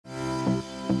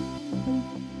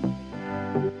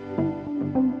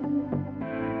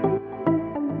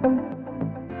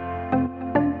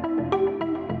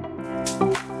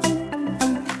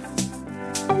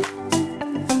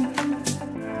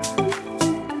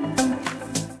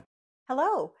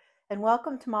and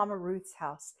welcome to Mama Ruth's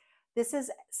house. This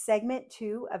is segment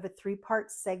 2 of a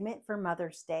 3-part segment for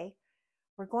Mother's Day.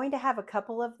 We're going to have a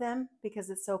couple of them because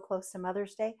it's so close to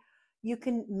Mother's Day. You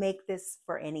can make this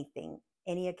for anything,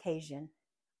 any occasion,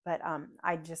 but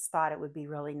I just thought it would be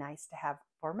really nice to have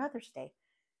for Mother's Day.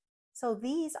 So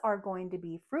these are going to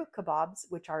be fruit kebabs,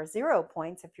 which are 0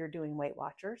 points if you're doing Weight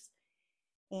Watchers.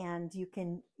 And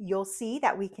you'll see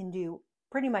that we can do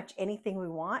pretty much anything we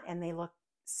want, and they look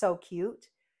so cute.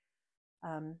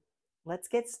 Let's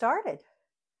get started.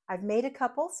 I've made a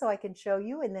couple so I can show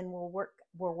you, and then we'll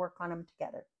work on them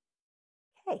together.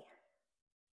 Okay.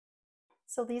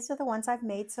 So these are the ones I've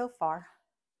made so far.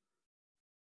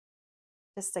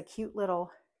 Just a cute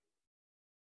little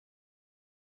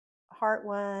heart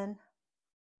one,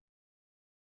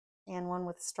 and one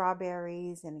with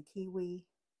strawberries and a kiwi.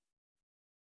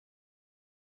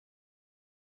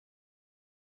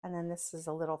 And then this is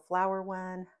a little flower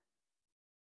one.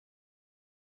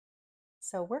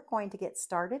 So we're going to get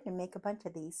started and make a bunch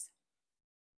of these.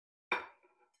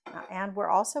 And we're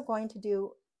also going to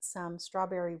do some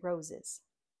strawberry roses.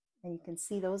 And you can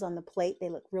see those on the plate. They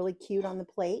look really cute on the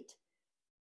plate.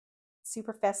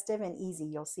 Super festive and easy.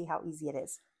 You'll see how easy it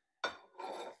is.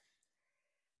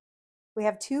 We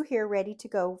have 2 here ready to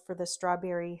go for the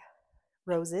strawberry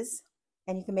roses.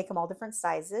 And you can make them all different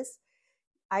sizes.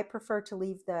 I prefer to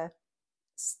leave the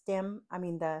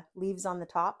the leaves on the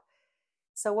top.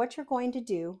 So what you're going to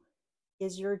do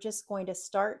is you're just going to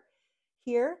start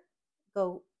here,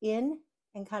 go in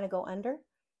and kind of go under.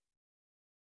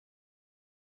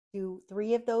 Do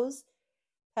 3 of those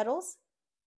petals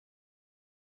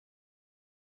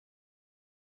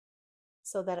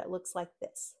so that it looks like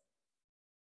this.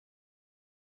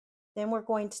 Then we're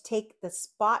going to take the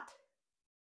spot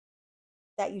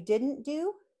that you didn't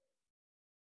do.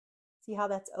 See how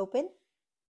that's open?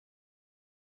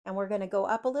 And we're going to go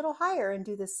up a little higher and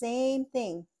do the same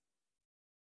thing.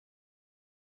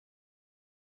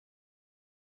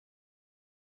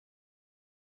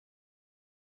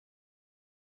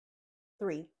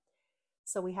 Three.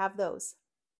 So we have those.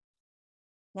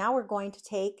 Now we're going to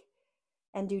take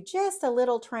and do just a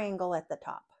little triangle at the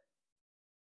top.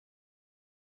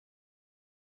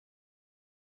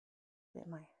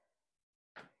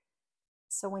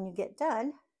 So when you get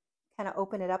done, kind of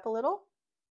open it up a little,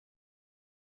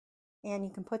 and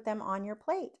you can put them on your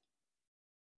plate.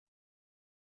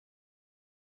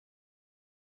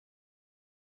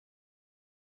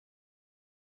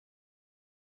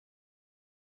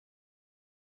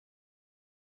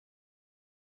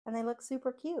 And they look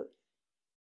super cute.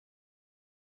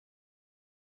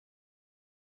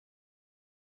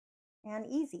 And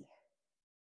easy.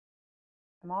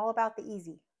 I'm all about the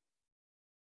easy.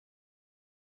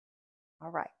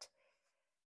 All right.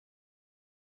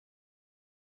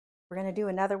 We're going to do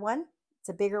another one. It's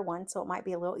a bigger one, so it might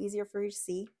be a little easier for you to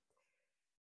see.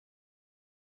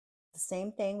 The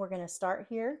same thing, we're going to start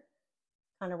here,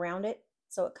 kind of round it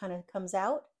so it kind of comes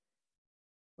out.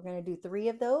 We're going to do 3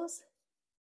 of those.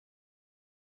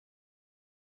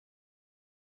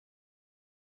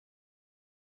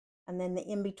 And then the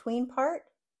in-between part,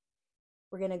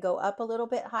 we're going to go up a little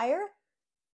bit higher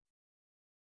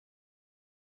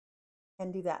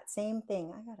and do that same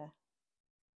thing. I gotta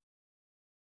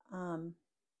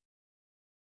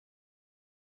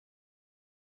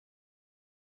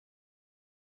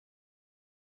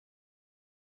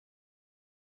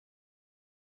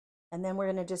and then we're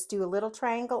going to just do a little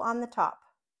triangle on the top.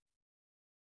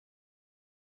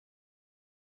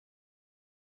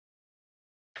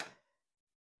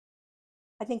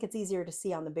 I think it's easier to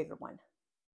see on the bigger one.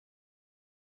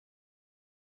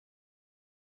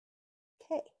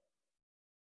 Okay.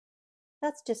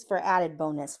 That's just for added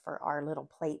bonus for our little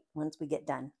plate once we get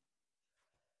done.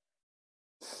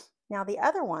 Now the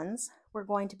other ones, we're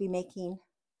going to be making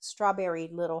strawberry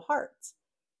little hearts.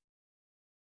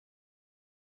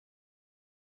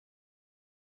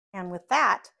 And with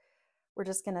that, we're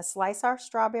just going to slice our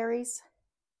strawberries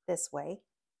this way.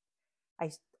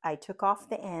 I took off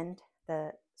the end,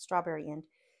 the strawberry end,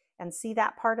 and see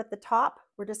that part at the top?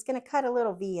 We're just going to cut a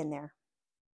little V in there.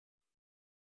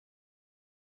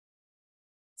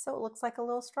 So it looks like a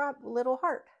little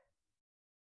heart.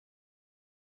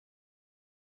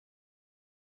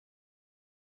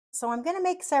 So I'm going to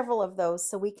make several of those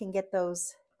so we can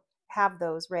have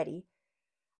those ready.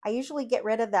 I usually get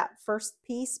rid of that first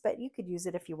piece, but you could use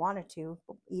it if you wanted to.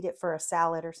 Eat it for a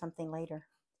salad or something later.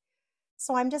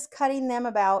 So I'm just cutting them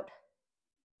about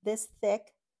this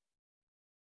thick,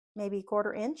 maybe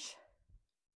 1/4 inch,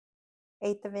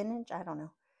 1/8 of an inch, I don't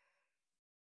know.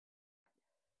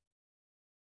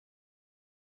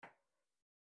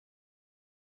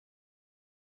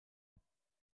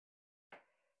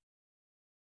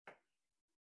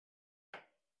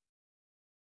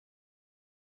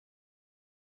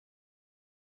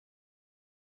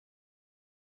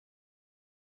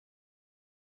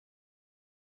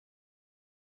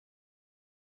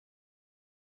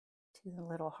 to the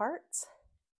little hearts.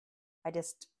 I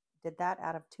just did that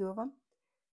out of 2 of them.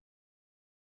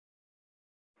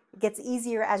 It gets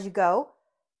easier as you go.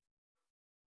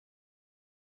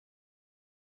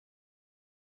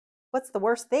 What's the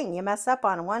worst thing? You mess up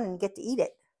on one and get to eat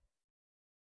it.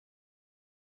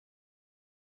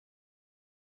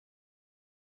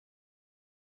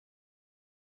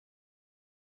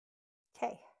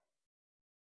 Okay.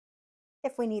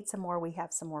 If we need some more, we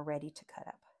have some more ready to cut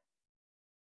up.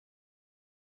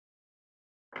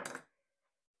 The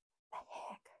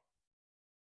heck?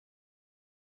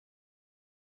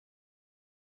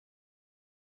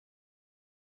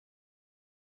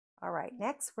 All right,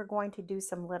 next we're going to do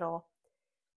some little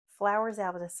flowers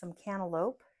out of some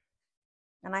cantaloupe.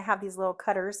 And I have these little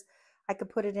cutters. I could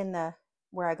put it in the,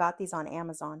 where I got these on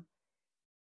Amazon.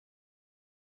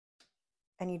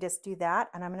 And you just do that.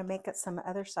 And I'm going to make up some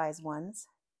other size ones.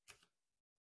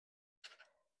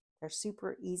 They're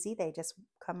super easy. They just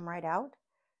come right out.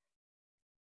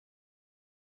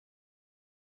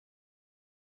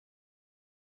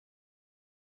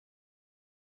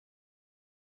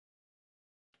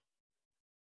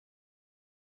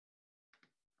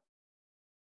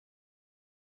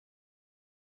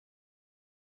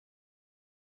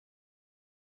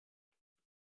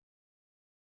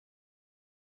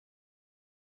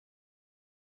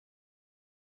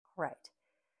 Right.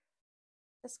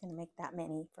 Just going to make that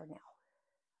many for now.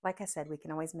 Like I said, we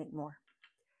can always make more.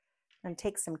 I'm going to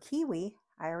take some kiwi.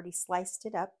 I already sliced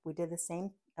it up. We did the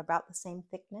same, about the same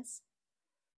thickness.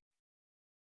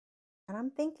 And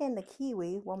I'm thinking the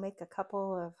kiwi will make a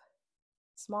couple of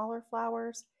smaller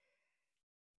flowers.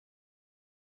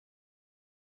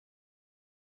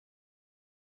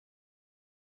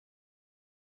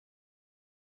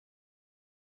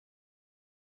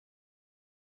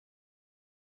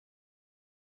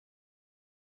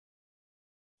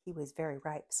 Kiwi is very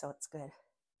ripe, so it's good.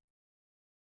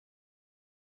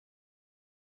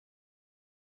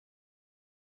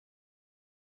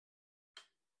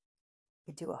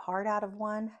 You do a heart out of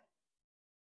one.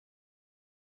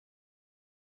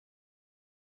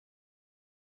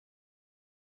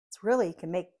 It's really, you can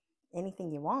make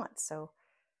anything you want, so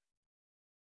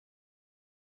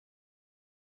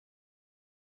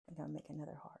I'm going to make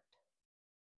another heart.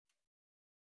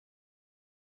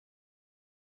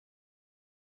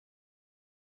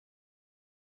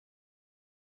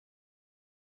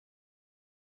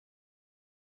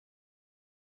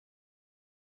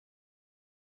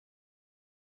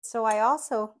 So I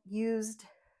also used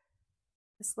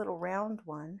this little round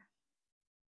one.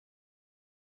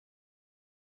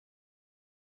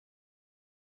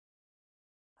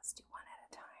 Let's do one at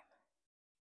a time.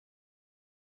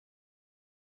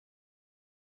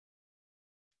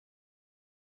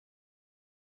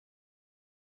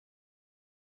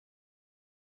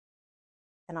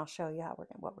 And I'll show you how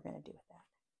what we're going to do with that.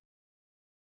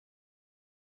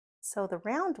 So the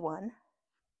round one,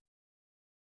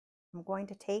 I'm going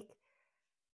to take,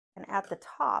 and at the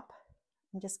top,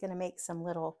 I'm just going to make some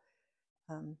little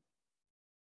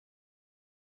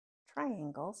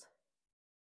triangles.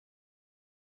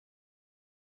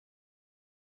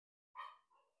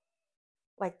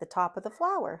 Like the top of the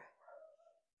flower.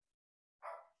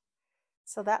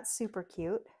 So that's super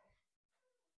cute.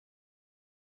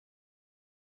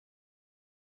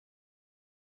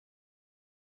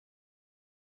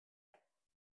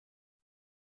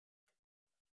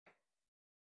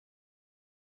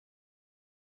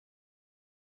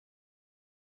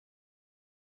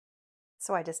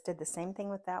 So I just did the same thing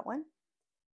with that one.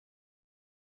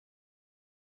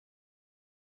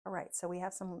 All right, so we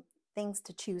have some things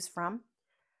to choose from.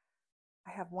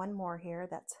 I have one more here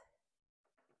that's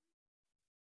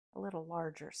a little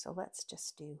larger, so let's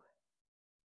just do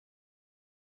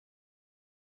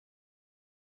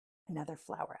another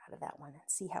flower out of that one and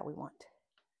see how we want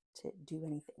to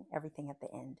do everything at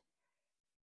the end.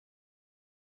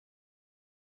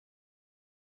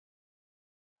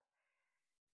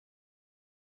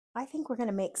 I think we're going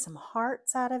to make some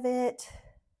hearts out of it.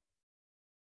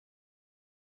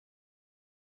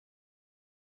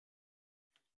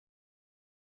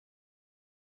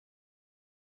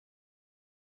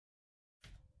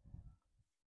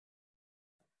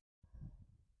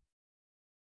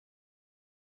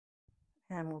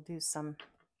 And we'll do some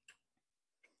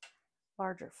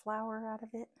larger flower out of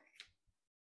it.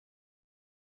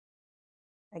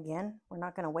 Again, we're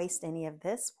not going to waste any of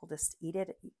this. We'll just eat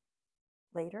it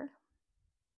later.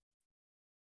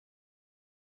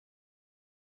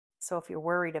 So if you're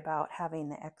worried about having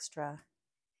the extra,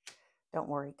 don't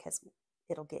worry, because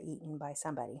it'll get eaten by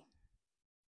somebody.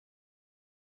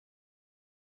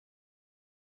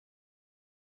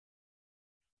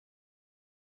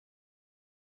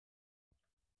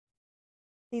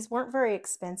 These weren't very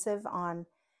expensive on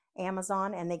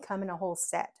Amazon, and they come in a whole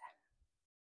set.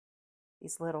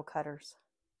 These little cutters.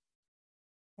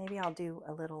 Maybe I'll do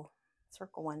a little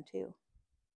circle one too.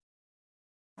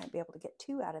 Might be able to get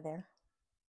 2 out of there.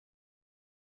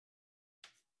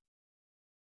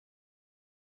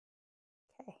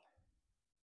 Okay.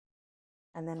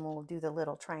 And then we'll do the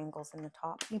little triangles in the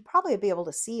top. You'll probably be able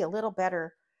to see a little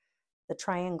better the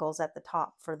triangles at the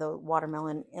top for the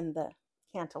watermelon and the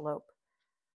cantaloupe.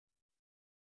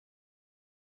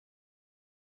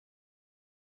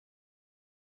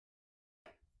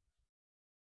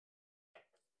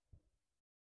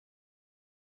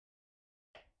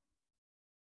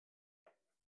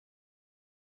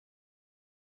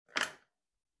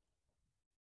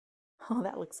 Oh,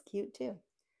 that looks cute too.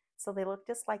 So they look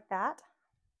just like that.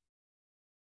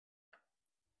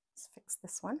 Let's fix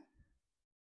this one.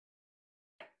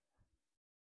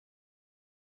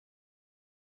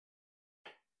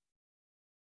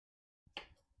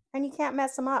 And you can't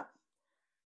mess them up.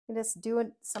 You just do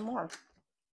it some more.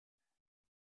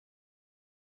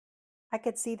 I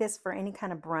could see this for any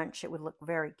kind of brunch. It would look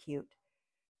very cute.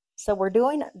 So we're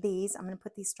doing these. I'm going to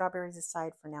put these strawberries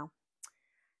aside for now.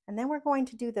 And then we're going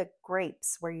to do the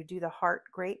grapes, where you do the heart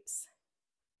grapes.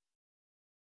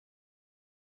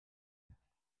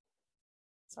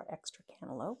 It's our extra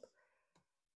cantaloupe.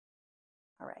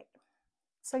 All right.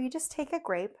 So you just take a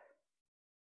grape.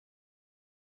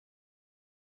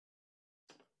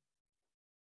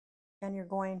 And you're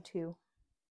going to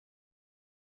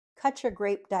cut your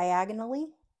grape diagonally,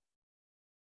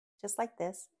 just like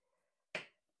this.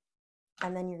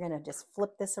 And then you're going to just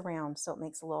flip this around so it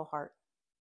makes a little heart.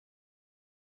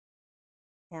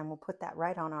 And we'll put that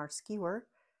right on our skewer.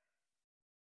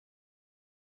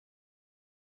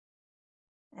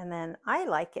 And then I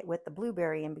like it with the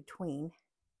blueberry in between.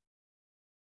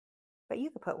 But you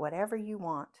can put whatever you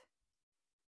want.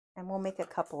 And we'll make a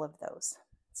couple of those.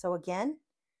 So again,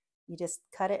 you just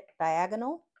cut it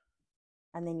diagonal.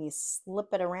 And then you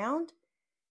slip it around,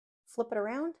 flip it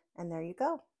around, and there you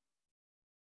go.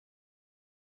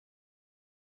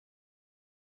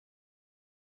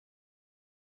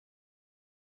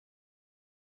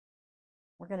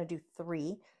 We're going to do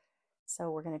 3.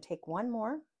 So we're going to take one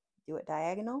more, do it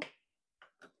diagonal,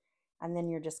 and then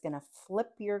you're just going to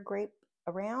flip your grape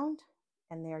around,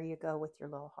 and there you go with your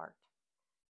little heart.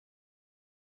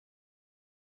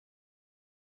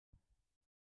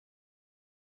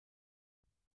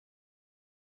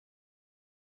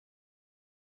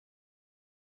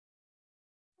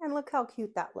 And look how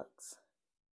cute that looks.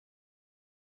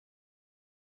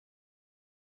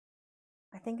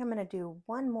 I think I'm going to do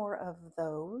one more of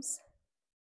those.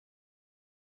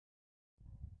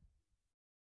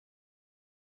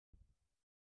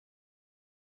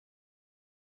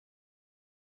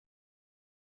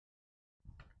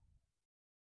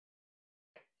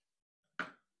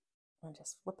 And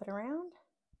just flip it around,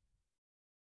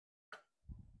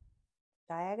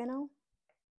 diagonal,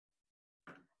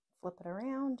 flip it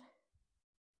around,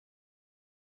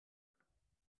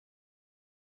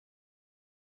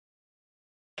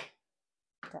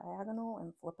 diagonal,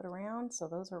 and flip it around. So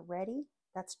those are ready.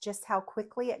 That's just how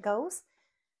quickly it goes.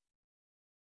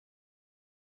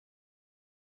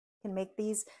 You can make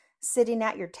these sitting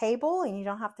at your table and you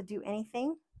don't have to do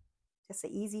anything. Just an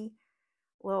easy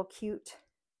little cute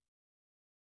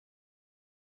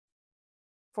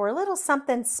for a little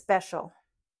something special.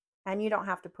 And you don't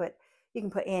have to put, you can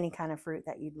put any kind of fruit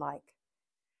that you'd like.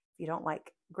 If you don't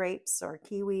like grapes or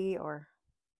kiwi or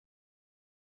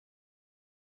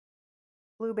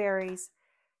blueberries,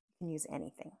 you can use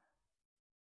anything.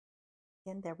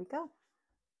 And there we go. All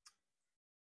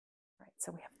right,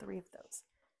 so we have 3 of those.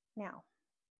 Now,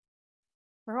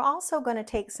 we're also going to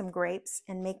take some grapes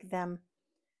and make them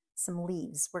some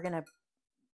leaves. We're going to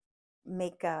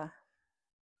make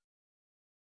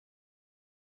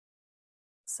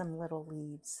some little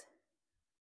leaves.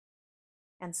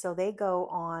 And so they go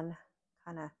on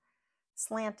kind of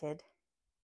slanted.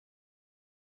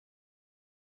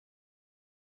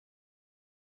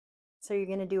 So you're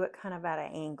going to do it kind of at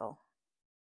an angle.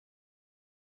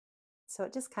 So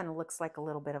it just kind of looks like a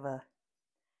little bit of a,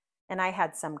 and I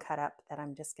had some cut up that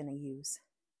I'm just going to use.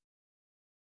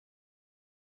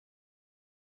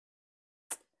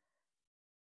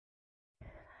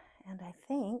 And I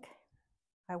think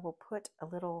I will put a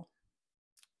little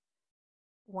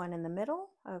one in the middle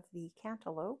of the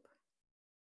cantaloupe.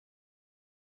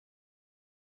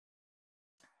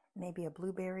 Maybe a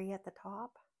blueberry at the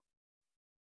top.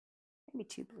 Maybe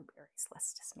 2 blueberries.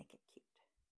 Let's just make it cute.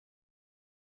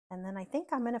 And then I think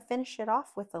I'm going to finish it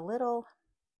off with a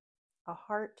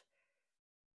heart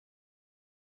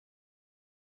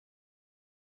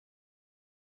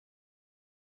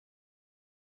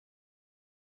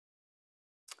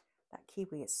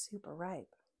kiwi is super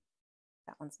ripe.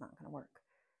 That one's not going to work.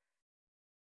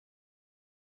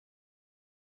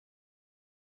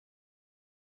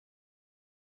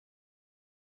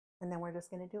 And then we're just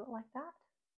going to do it like that.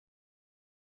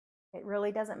 It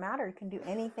really doesn't matter. You can do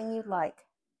anything you'd like.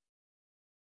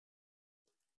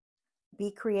 Be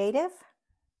creative.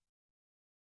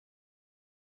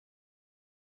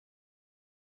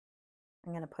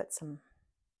 I'm going to put some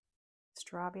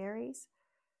strawberries.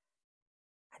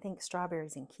 I think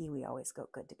strawberries and kiwi always go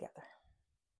good together.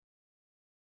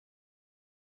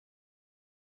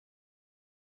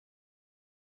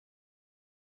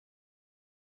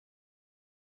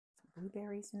 Some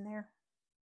blueberries in there.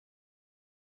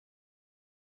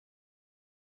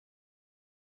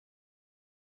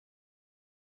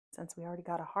 Since we already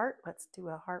got a heart, let's do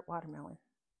a heart watermelon.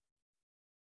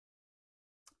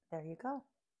 There you go.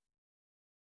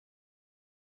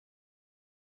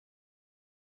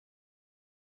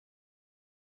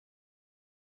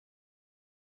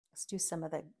 Let's do some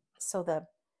of the,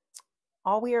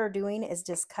 all we are doing is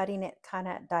just cutting it kind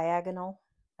of diagonal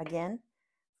again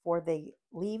for the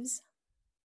leaves.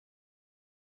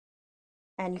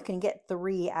 And you can get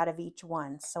 3 out of each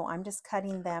one. So I'm just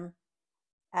cutting them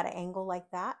at an angle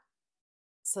like that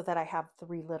so that I have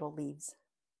 3 little leaves.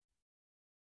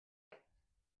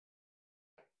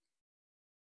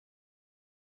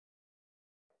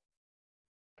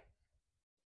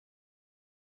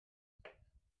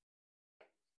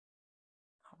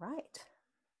 All right.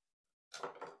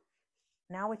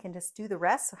 Now we can just do the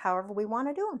rest however we want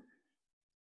to do them.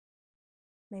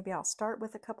 Maybe I'll start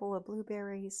with a couple of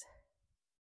blueberries.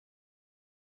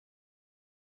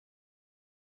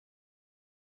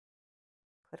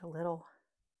 Put a little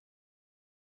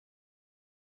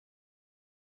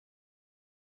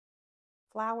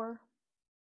flour.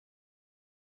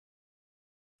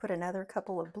 Put another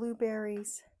couple of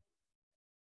blueberries.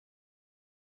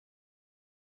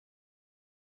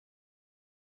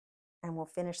 And we'll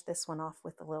finish this one off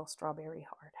with a little strawberry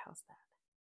heart. How's that?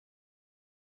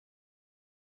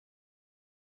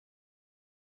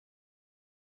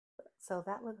 So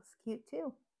that looks cute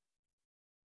too.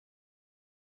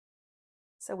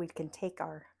 So we can take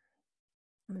our,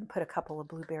 I'm going to put a couple of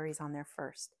blueberries on there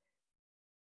first.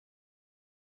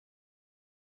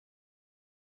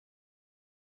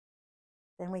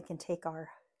 Then we can take our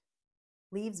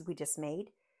leaves we just made.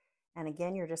 And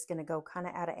again, you're just going to go kind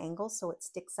of at an angle so it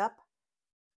sticks up.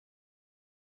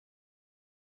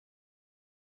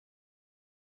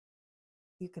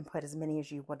 You can put as many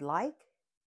as you would like.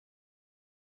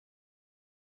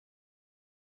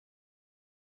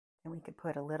 And we could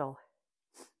put a little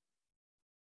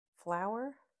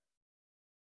flour.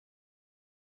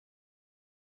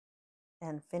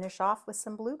 And finish off with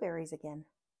some blueberries again.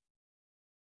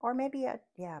 Or maybe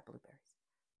blueberries.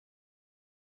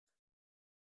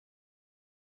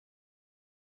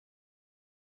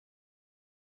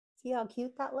 See how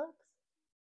cute that looks?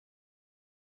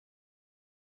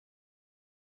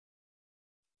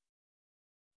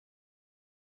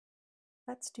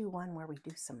 Let's do one where we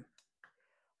do some,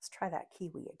 let's try that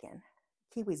kiwi again.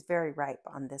 Kiwi's very ripe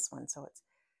on this one, so it's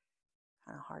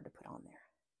kind of hard to put on there.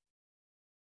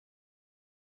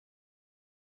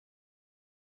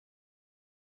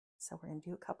 So we're going to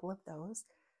do a couple of those.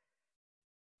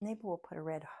 Maybe we'll put a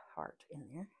red heart in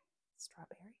there,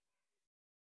 strawberry.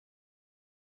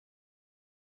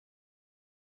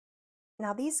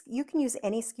 Now these, you can use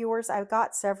any skewers. I've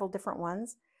got several different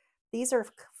ones. These are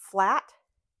flat.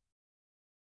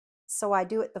 So I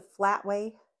do it the flat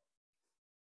way.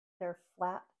 They're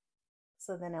flat.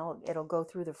 So then it'll go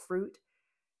through the fruit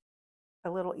a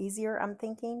little easier, I'm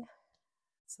thinking.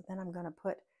 So then I'm going to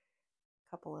put a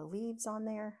couple of leaves on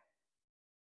there.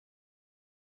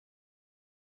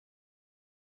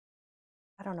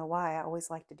 I don't know why I always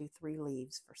like to do 3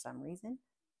 leaves for some reason.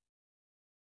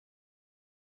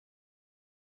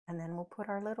 And then we'll put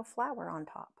our little flower on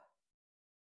top.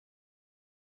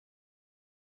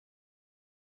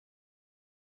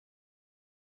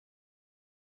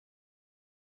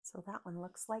 So that one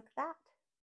looks like that.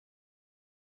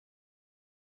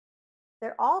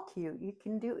 They're all cute. You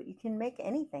can make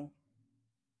anything.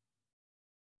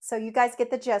 So you guys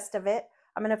get the gist of it.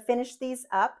 I'm going to finish these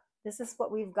up. This is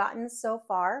what we've gotten so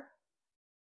far.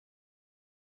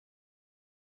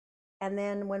 And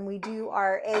then when we do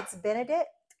our Eggs Benedict,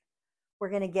 we're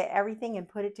going to get everything and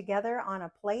put it together on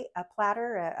a plate, a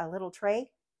platter, a little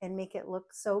tray, and make it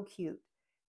look so cute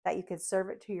that you could serve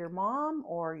it to your mom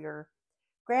or your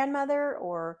grandmother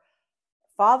or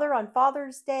father on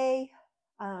Father's Day,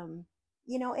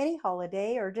 you know, any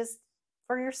holiday, or just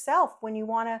for yourself when you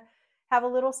want to have a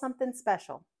little something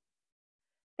special.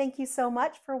 Thank you so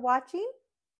much for watching.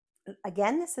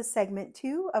 Again, this is segment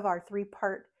 2 of our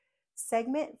 3-part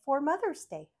segment for Mother's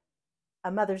Day.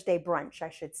 A Mother's Day brunch, I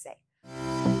should say.